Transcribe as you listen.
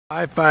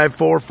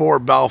5544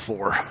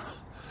 Balfour.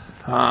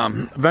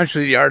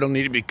 Eventually the yard will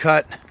need to be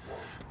cut.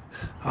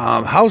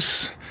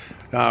 House,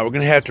 we're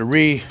going to have to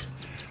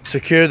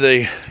re-secure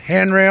the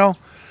handrail.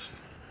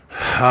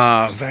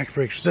 Vac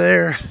brakes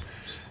there.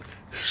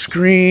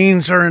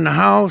 Screens are in the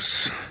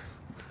house.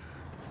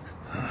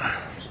 I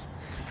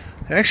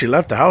actually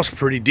left the house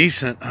pretty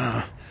decent.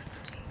 A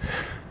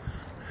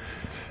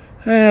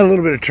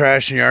little bit of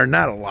trash in the yard,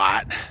 not a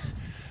lot.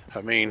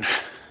 I mean,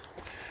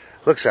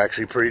 looks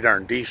actually pretty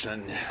darn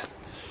decent.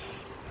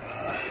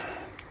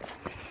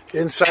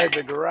 Inside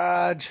the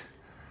garage,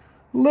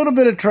 a little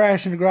bit of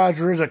trash in the garage.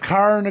 There is a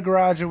car in the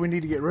garage that we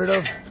need to get rid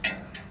of.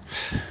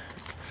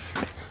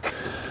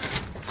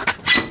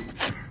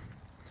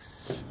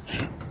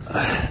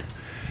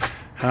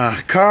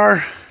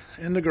 Car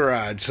in the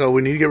garage, so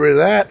we need to get rid of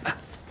that.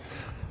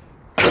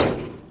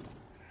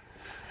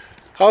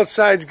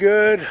 Outside's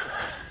good.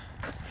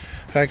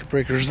 Vacuum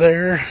breaker's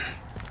there.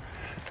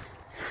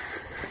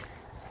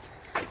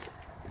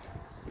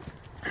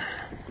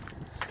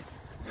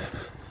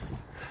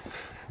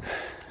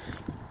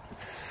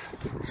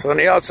 So on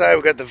the outside,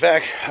 we've got the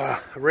vac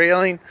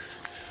railing.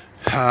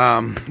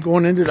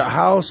 Going into the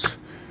house,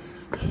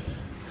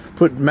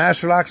 put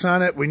master locks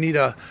on it. We need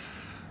a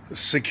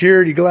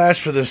security glass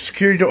for the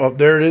security door. Oh,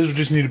 there it is. We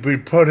just need to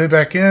put it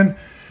back in.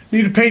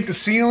 Need to paint the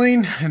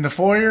ceiling in the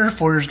foyer.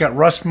 Foyer's got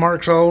rust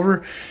marks all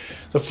over.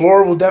 The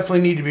floor will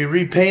definitely need to be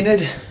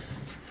repainted.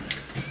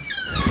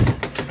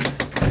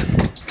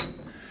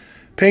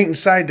 Paint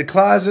inside the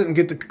closet and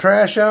get the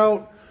trash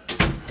out.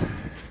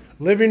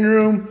 Living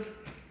room.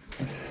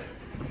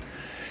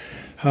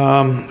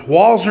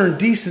 Walls are in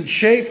decent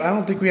shape. I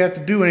don't think we have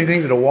to do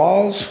anything to the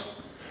walls.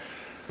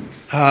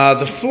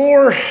 The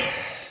floor,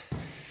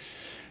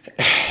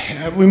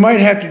 we might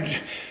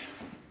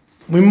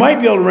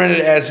be able to rent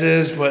it as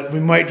is, but we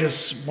might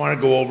just want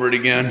to go over it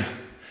again.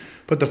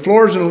 But the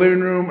floors in the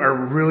living room are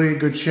really in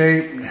good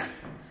shape.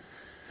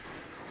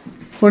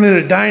 Went in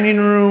the dining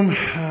room,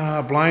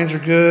 blinds are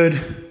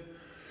good.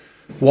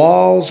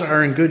 Walls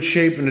are in good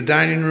shape in the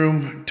dining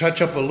room.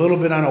 Touch up a little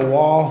bit on a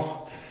wall.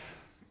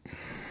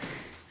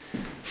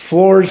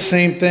 Floors,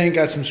 same thing.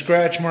 Got some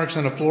scratch marks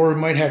on the floor. We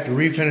might have to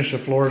refinish the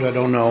floors. I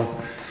don't know.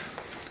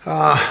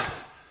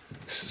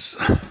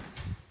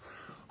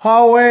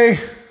 Hallway.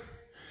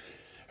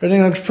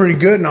 Everything looks pretty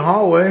good in the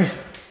hallway.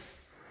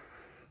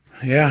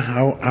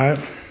 Yeah,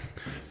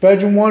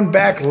 bedroom one,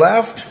 back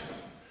left.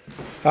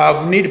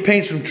 We need to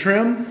paint some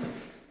trim.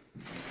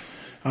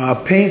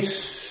 Just paint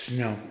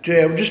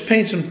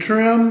some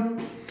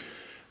trim.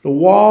 The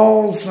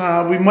walls,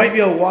 we might be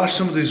able to wash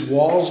some of these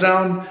walls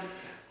down.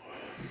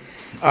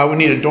 We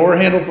need a door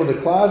handle for the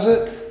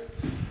closet.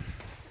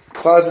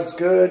 Closet's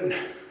good.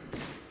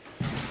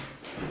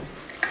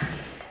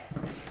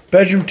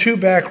 Bedroom two,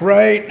 back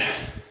right.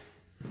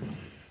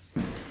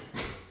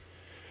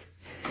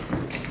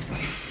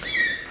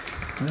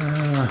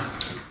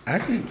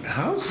 Actually, the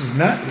house is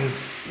not good.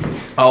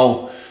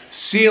 Oh,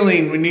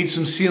 ceiling. We need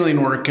some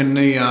ceiling work in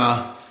the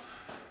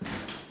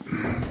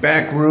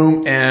back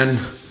room, and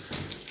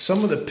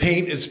some of the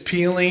paint is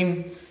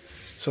peeling.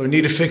 So we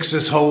need to fix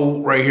this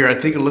hole right here. I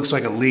think it looks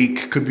like a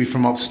leak. Could be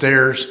from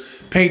upstairs.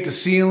 Paint the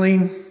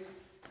ceiling.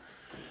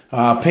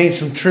 Paint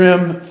some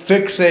trim.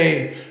 Fix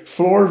a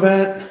floor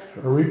vent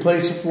or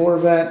replace a floor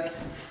vent.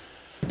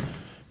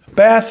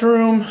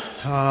 Bathroom.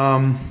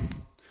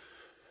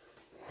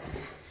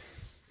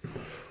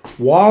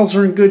 Walls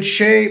are in good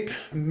shape.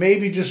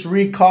 Maybe just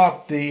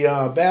re-caulk the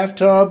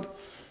bathtub.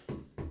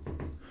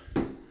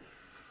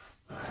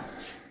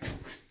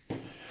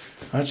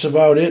 That's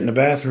about it in the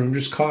bathroom.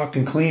 Just caulk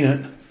and clean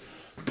it.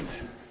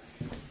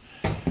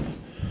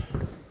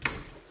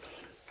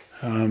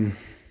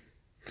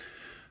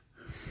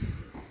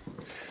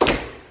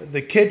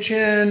 The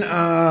kitchen,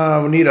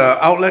 we need an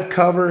outlet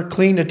cover.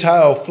 Clean the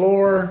tile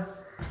floor.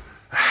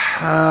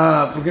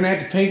 We're going to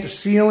have to paint the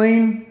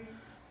ceiling.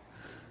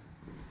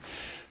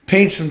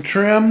 Paint some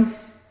trim.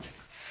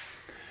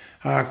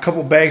 A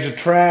couple bags of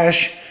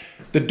trash.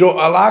 The door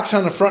locks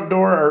on the front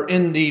door are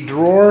in the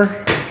drawer.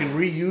 You can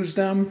reuse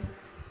them.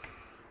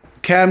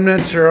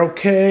 Cabinets are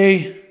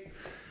okay.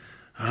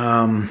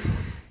 There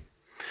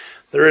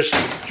is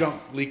some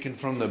junk leaking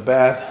from the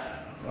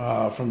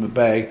from the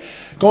bag.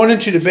 Going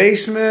into the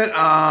basement.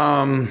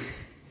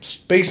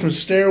 Basement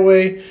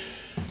stairway.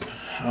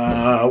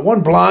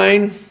 One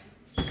blind.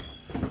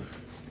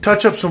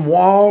 Touch up some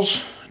walls.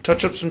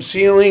 Touch up some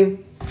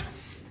ceiling.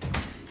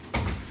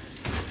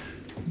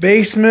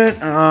 Basement,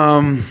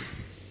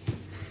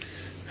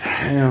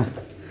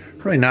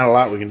 probably not a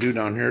lot we can do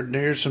down here.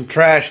 There's some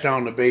trash down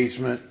in the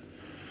basement.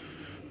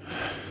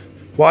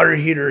 Water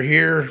heater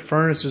here,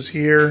 furnace is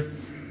here.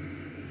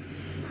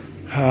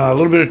 A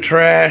little bit of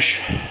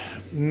trash.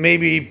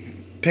 Maybe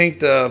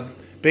paint the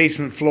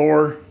basement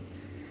floor.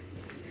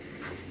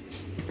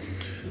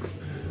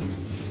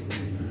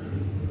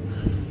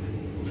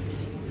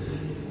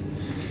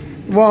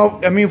 Well,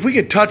 I mean, if we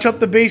could touch up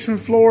the basement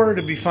floor,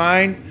 it'd be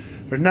fine.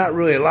 There's not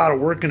really a lot of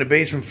work in the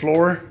basement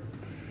floor.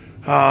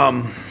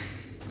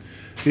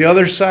 The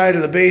other side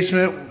of the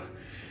basement,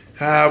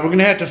 We're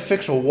gonna have to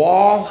fix a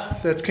wall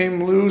that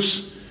came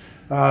loose,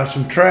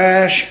 some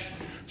trash,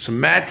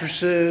 some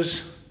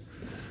mattresses.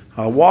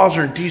 Walls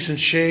are in decent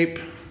shape.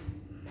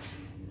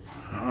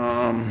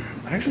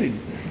 Actually,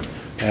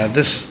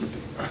 this,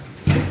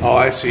 oh,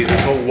 I see,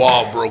 this whole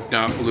wall broke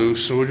down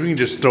loose, so we can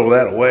just throw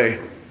that away,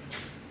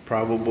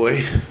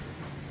 probably.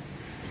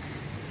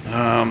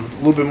 A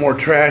little bit more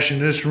trash in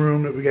this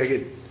room that we gotta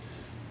get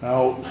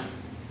out.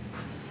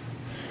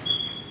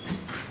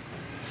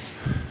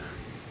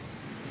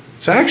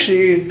 It's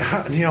actually,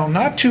 you know,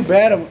 not too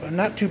bad.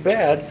 Not too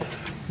bad.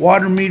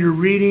 Water meter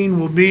reading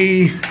will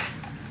be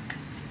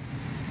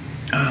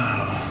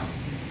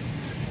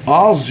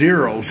all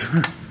zeros.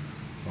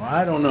 Well,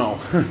 I don't know.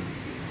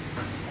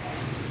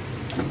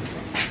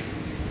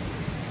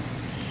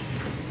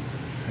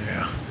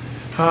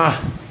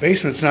 Yeah.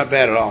 Basement's not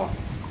bad at all.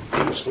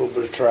 Just a little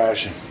bit of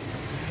trash.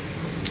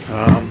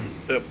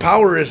 The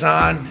power is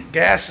on.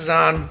 Gas is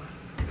on.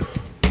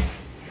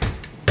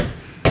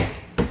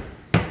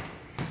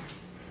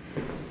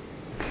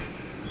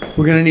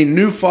 We're going to need a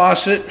new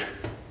faucet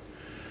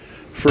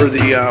for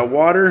the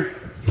water.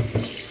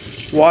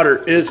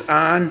 Water is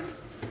on.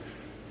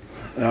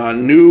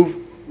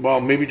 New,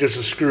 well, maybe just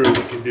a screw we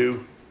can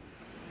do.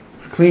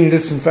 Clean and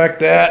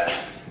disinfect that. A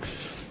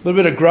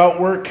little bit of grout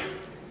work.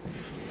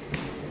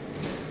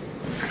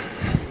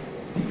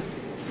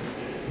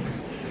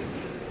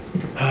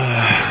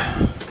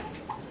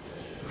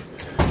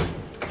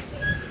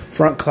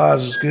 Front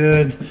closet is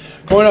good.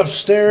 Going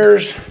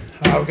upstairs,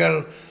 we've got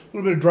a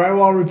little bit of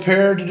drywall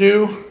repair to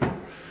do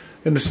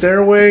in the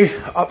stairway.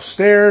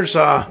 Upstairs,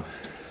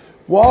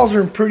 walls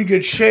are in pretty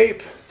good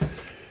shape.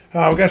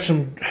 We've got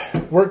some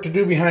work to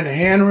do behind the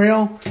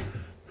handrail.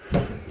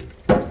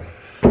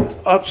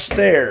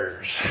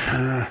 Upstairs,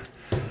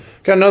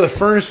 got another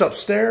furnace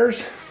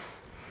upstairs.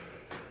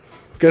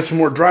 Got some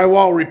more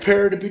drywall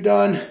repair to be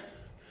done.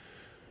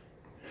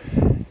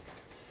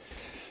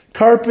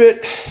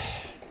 Carpet,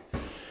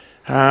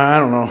 I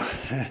don't know.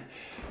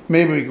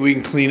 Maybe we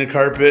can clean a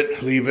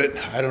carpet, leave it.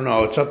 I don't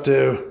know. It's up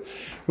to.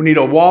 We need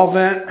a wall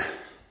vent.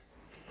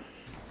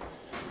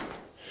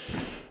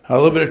 A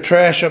little bit of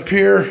trash up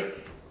here.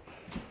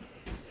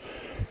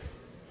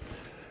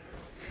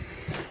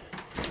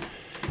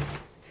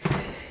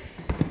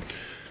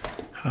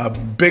 A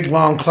big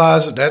long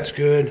closet. That's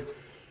good.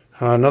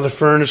 Another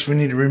furnace we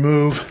need to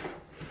remove.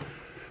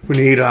 We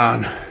need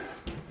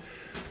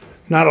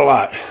not a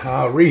lot.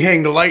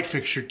 Rehang the light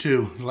fixture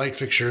too. The light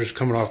fixture is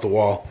coming off the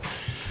wall.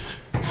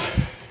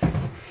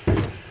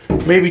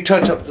 Maybe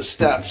touch up the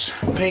steps.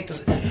 Paint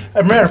the,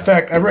 as a matter of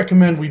fact, I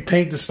recommend we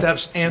paint the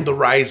steps and the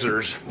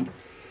risers.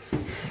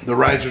 The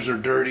risers are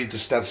dirty. The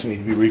steps need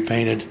to be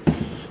repainted.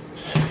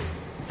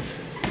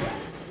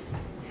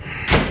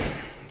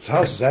 This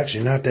house is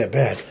actually not that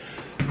bad.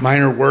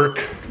 Minor work.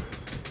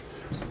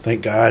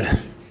 Thank God.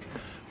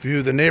 View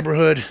of the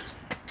neighborhood.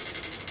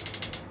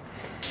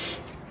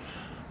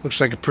 Looks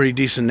like a pretty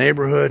decent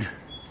neighborhood.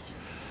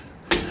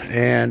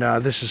 And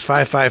this is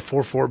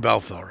 5544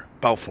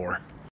 Balfour.